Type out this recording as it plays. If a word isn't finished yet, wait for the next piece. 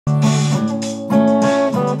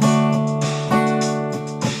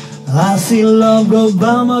I see love go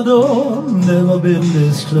by my door. Never been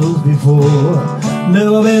this close before.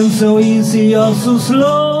 Never been so easy or so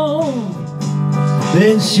slow.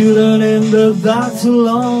 Been shooting in the dark too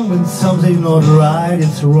long. When something's not right,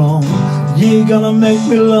 it's wrong. You're gonna make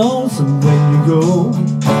me lonesome when you go.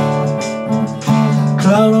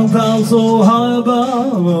 Cloud and cloud so high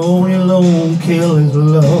above, only alone kill is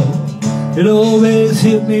love. It always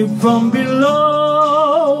hit me from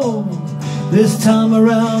below. This time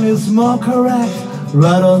around it's more correct.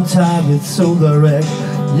 Right on time, it's so direct.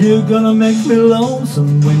 You're gonna make me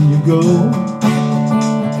lonesome when you go.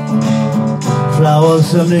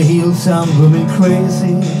 Flowers on the hills, I'm moving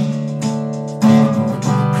crazy.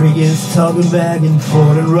 Crickets talking back and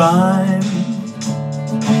forth in rhyme.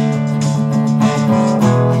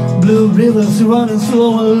 Blue rivers running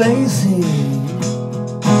slow and lazy.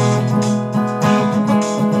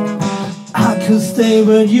 I could stay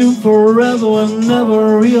with you forever and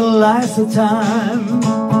never realize the time.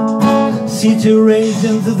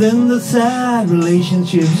 Situations in the sad,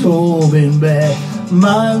 relationships all been bad.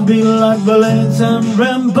 Might be like Valence and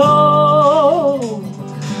Rambo,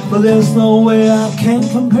 but there's no way I can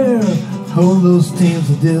compare all those things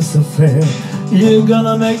to this affair. You're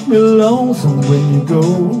gonna make me lonesome when you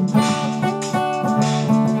go.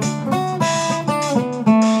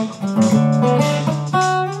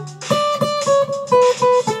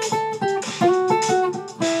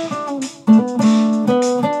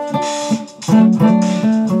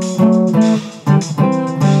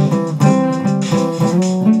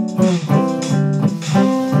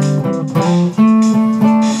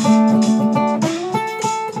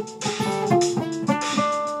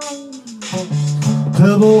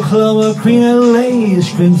 Purple clover, green and lace,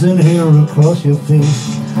 crimson hair across your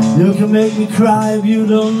face. You can make me cry if you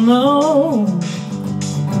don't know.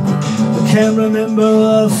 I can't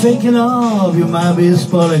remember thinking of. You might be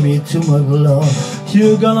spoiling me too much love.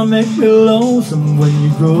 You're gonna make me lonesome when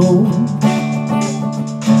you go.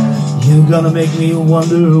 You're gonna make me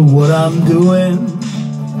wonder what I'm doing,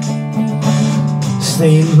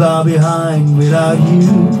 staying far behind without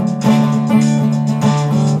you.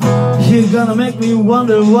 You're gonna make me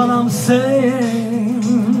wonder what I'm saying.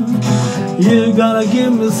 You're gonna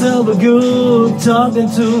give myself a good talking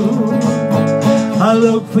to. I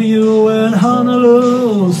look for you in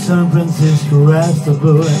Honolulu, San Francisco,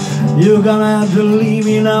 Rastafari. You're gonna have to leave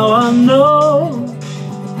me now, I know.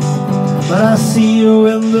 But I see you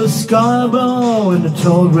in the sky above, in the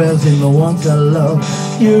tall grass, in the ones I love.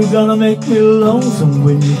 You're gonna make me lonesome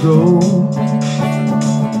when you go.